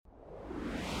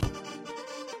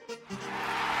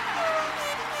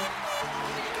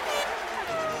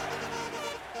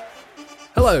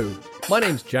Hello, my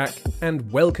name's Jack,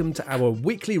 and welcome to our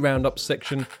weekly roundup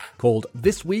section called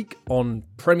This Week on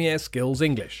Premier Skills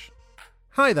English.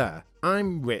 Hi there,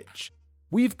 I'm Rich.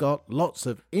 We've got lots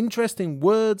of interesting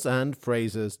words and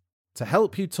phrases to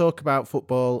help you talk about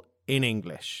football in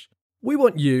English. We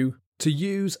want you to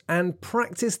use and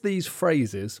practice these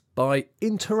phrases by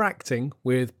interacting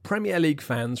with Premier League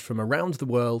fans from around the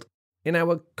world in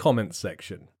our comments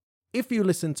section. If you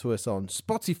listen to us on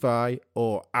Spotify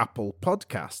or Apple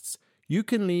Podcasts, you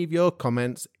can leave your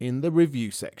comments in the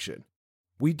review section.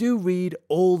 We do read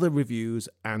all the reviews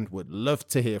and would love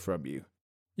to hear from you.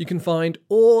 You can find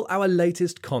all our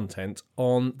latest content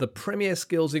on the Premier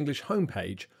Skills English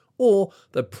homepage or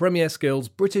the Premier Skills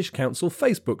British Council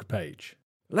Facebook page.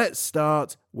 Let's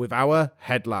start with our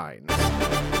headlines.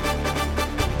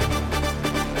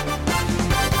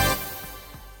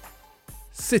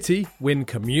 City win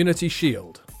Community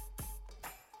Shield.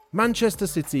 Manchester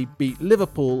City beat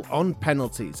Liverpool on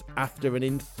penalties after an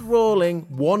enthralling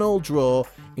 1-1 draw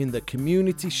in the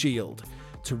Community Shield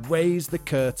to raise the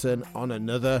curtain on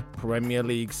another Premier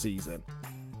League season.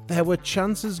 There were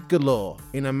chances galore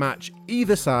in a match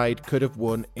either side could have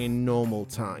won in normal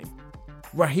time.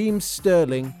 Raheem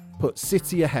Sterling put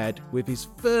City ahead with his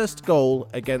first goal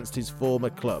against his former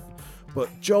club, but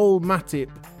Joel Matip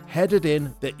headed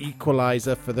in the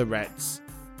equaliser for the Reds.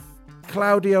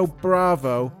 Claudio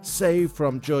Bravo saved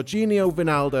from Jorginho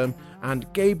Wijnaldum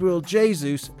and Gabriel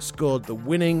Jesus scored the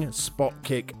winning spot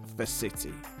kick for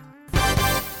City.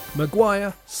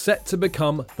 Maguire set to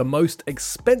become the most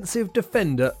expensive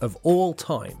defender of all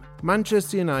time.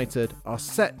 Manchester United are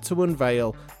set to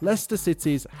unveil Leicester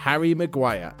City's Harry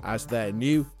Maguire as their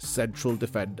new central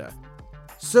defender.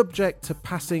 Subject to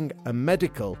passing a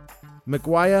medical,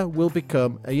 Maguire will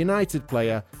become a United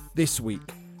player this week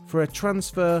for a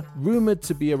transfer rumoured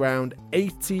to be around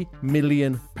 £80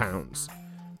 million.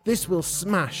 This will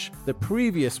smash the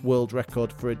previous world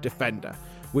record for a defender,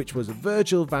 which was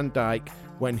Virgil van Dijk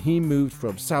when he moved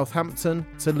from Southampton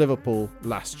to Liverpool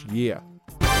last year.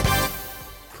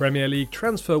 Premier League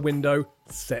transfer window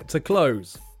set to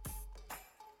close.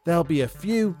 There'll be a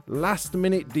few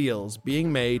last-minute deals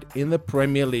being made in the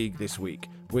Premier League this week,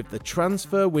 with the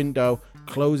transfer window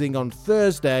closing on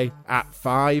Thursday at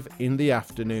 5 in the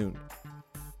afternoon.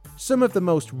 Some of the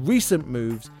most recent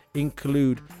moves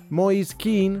include Moise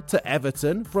Kean to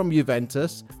Everton from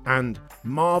Juventus and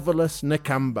Marvelous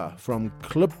Nakamba from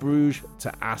Club Brugge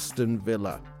to Aston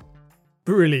Villa.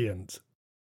 Brilliant.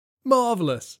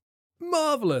 Marvellous.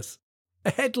 Marvellous.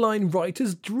 A headline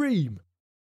writer's dream.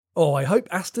 Oh, I hope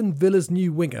Aston Villa's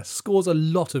new winger scores a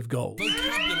lot of goals.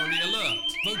 Vocabulary alert!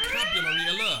 Vocabulary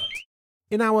alert!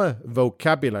 In our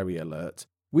vocabulary alert,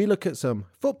 we look at some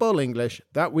football English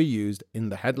that we used in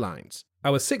the headlines.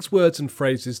 Our 6 words and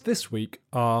phrases this week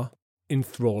are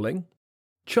enthralling,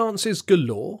 chances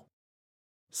galore,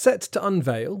 set to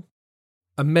unveil,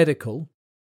 a medical,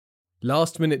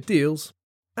 last-minute deals,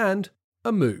 and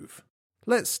a move.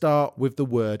 Let's start with the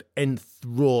word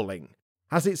enthralling,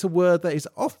 as it's a word that is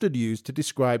often used to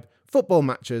describe football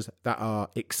matches that are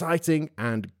exciting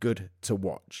and good to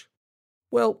watch.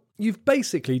 Well, you've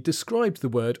basically described the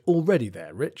word already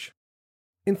there, Rich.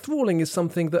 Enthralling is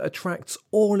something that attracts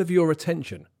all of your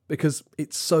attention because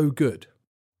it's so good.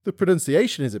 The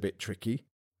pronunciation is a bit tricky.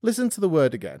 Listen to the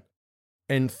word again.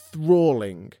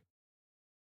 Enthralling.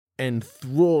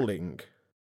 Enthralling.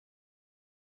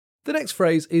 The next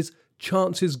phrase is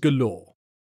chances galore.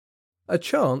 A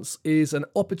chance is an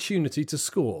opportunity to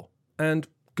score, and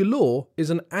galore is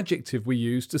an adjective we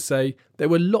use to say there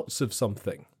were lots of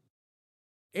something.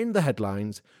 In the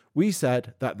headlines, we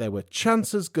said that there were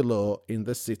chances galore in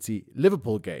the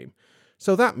City-Liverpool game,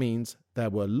 so that means there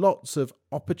were lots of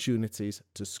opportunities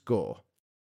to score.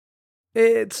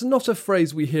 It's not a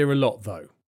phrase we hear a lot, though.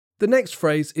 The next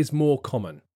phrase is more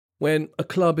common, when a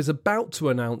club is about to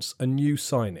announce a new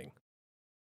signing.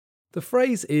 The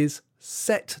phrase is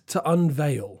set to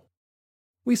unveil.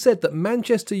 We said that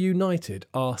Manchester United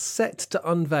are set to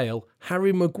unveil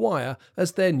Harry Maguire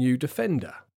as their new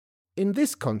defender. In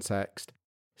this context,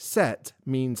 set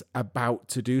means about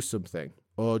to do something,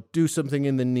 or do something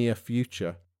in the near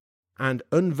future, and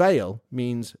unveil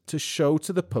means to show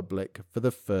to the public for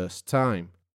the first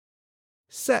time.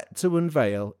 Set to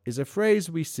unveil is a phrase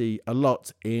we see a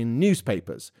lot in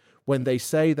newspapers when they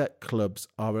say that clubs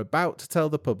are about to tell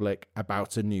the public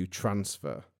about a new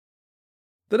transfer.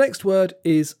 The next word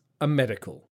is a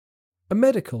medical. A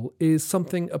medical is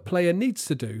something a player needs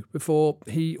to do before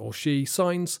he or she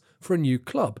signs for a new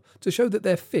club to show that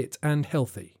they're fit and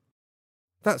healthy.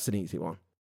 That's an easy one.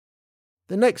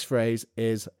 The next phrase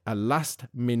is a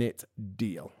last-minute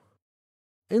deal.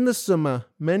 In the summer,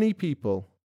 many people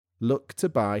look to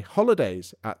buy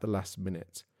holidays at the last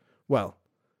minute. Well,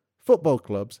 football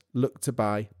clubs look to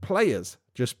buy players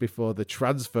just before the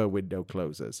transfer window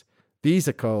closes. These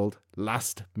are called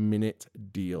last-minute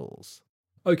deals.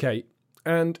 Okay,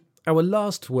 and our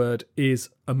last word is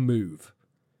a move.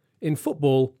 In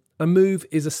football, a move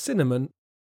is a synonym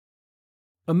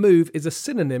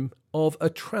of a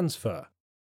transfer.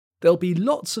 There'll be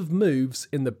lots of moves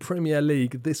in the Premier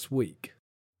League this week.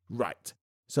 Right,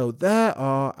 so there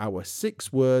are our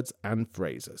 6 words and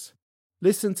phrases.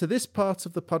 Listen to this part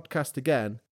of the podcast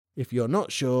again if you're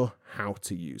not sure how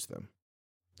to use them.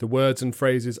 The words and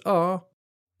phrases are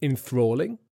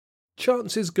enthralling,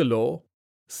 chances galore,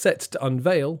 set to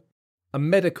unveil, a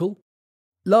medical,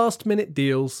 last-minute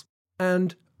deals,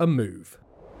 and a move.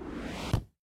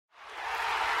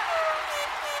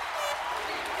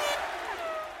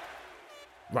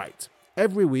 Right,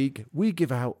 every week we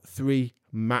give out 3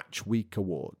 Match Week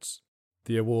awards.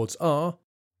 The awards are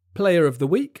Player of the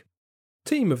Week,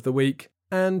 Team of the Week,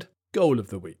 and Goal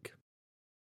of the Week.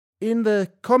 In the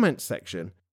comments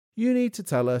section, you need to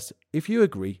tell us if you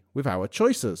agree with our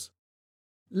choices.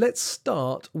 Let's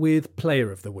start with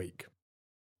Player of the Week.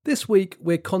 This week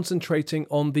we're concentrating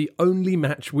on the only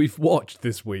match we've watched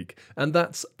this week, and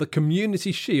that's the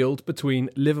Community Shield between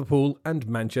Liverpool and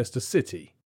Manchester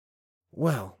City.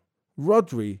 Well,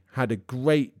 Rodri had a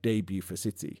great debut for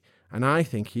City, and I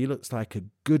think he looks like a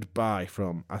good buy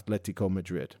from Atletico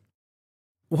Madrid.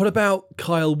 What about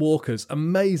Kyle Walker's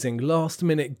amazing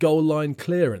last-minute goal line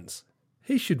clearance?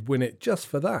 He should win it just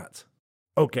for that.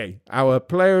 Okay, our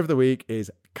Player of the Week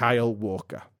is Kyle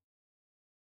Walker.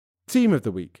 Team of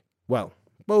the Week. Well,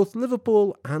 both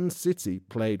Liverpool and City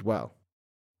played well.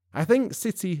 I think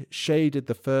City shaded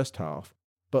the first half,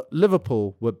 but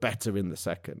Liverpool were better in the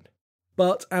second.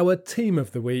 But our Team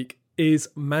of the Week is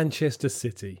Manchester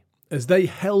City, as they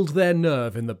held their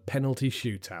nerve in the penalty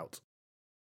shootout.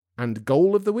 And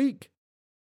Goal of the Week?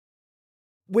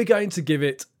 We're going to give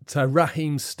it to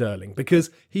Raheem Sterling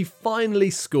because he finally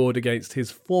scored against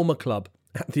his former club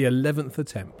at the 11th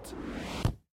attempt.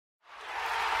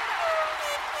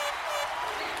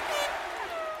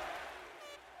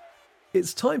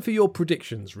 It's time for your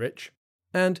predictions, Rich,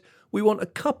 and we want a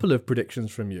couple of predictions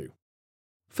from you.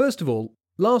 First of all,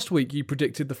 last week you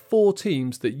predicted the 4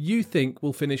 teams that you think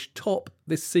will finish top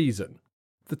this season.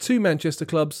 The 2 Manchester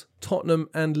clubs, Tottenham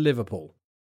and Liverpool.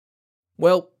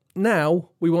 Well, now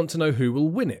we want to know who will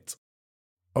win it.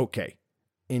 Okay,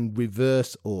 in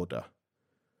reverse order.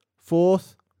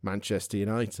 4th, Manchester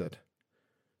United.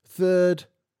 3rd,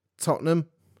 Tottenham.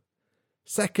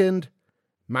 2nd,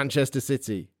 Manchester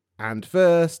City. And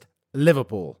 1st,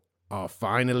 Liverpool are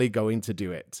finally going to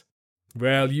do it.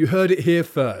 Well, you heard it here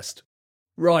first.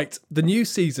 Right, the new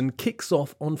season kicks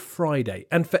off on Friday,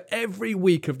 and for every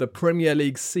week of the Premier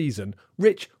League season,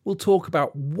 Rich will talk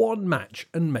about one match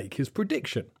and make his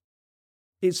prediction.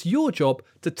 It's your job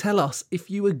to tell us if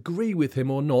you agree with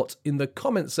him or not in the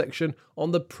comments section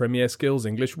on the Premier Skills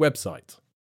English website.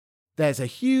 There's a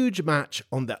huge match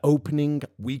on the opening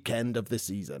weekend of the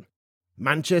season.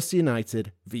 Manchester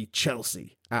United v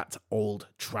Chelsea at Old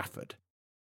Trafford.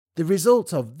 The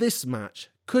result of this match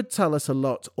could tell us a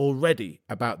lot already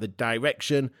about the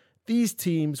direction these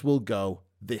teams will go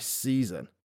this season.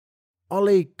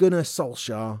 Ole Gunnar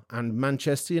Solskjaer and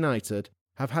Manchester United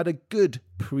have had a good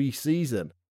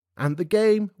pre-season, and the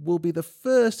game will be the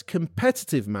first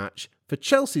competitive match for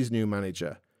Chelsea's new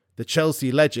manager, the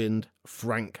Chelsea legend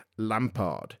Frank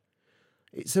Lampard.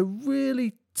 It's a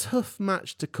really tough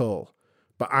match to call,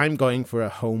 but I'm going for a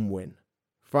home win.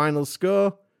 Final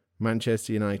score,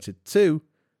 Manchester United 2,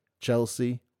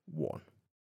 Chelsea 1.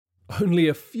 Only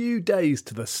a few days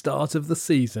to the start of the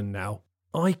season now.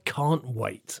 I can't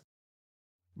wait.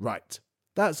 Right,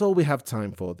 that's all we have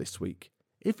time for this week.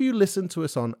 If you listen to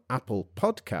us on Apple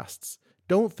Podcasts,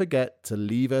 don't forget to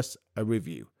leave us a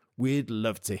review. We'd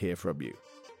love to hear from you.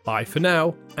 Bye for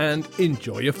now, and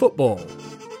enjoy your football.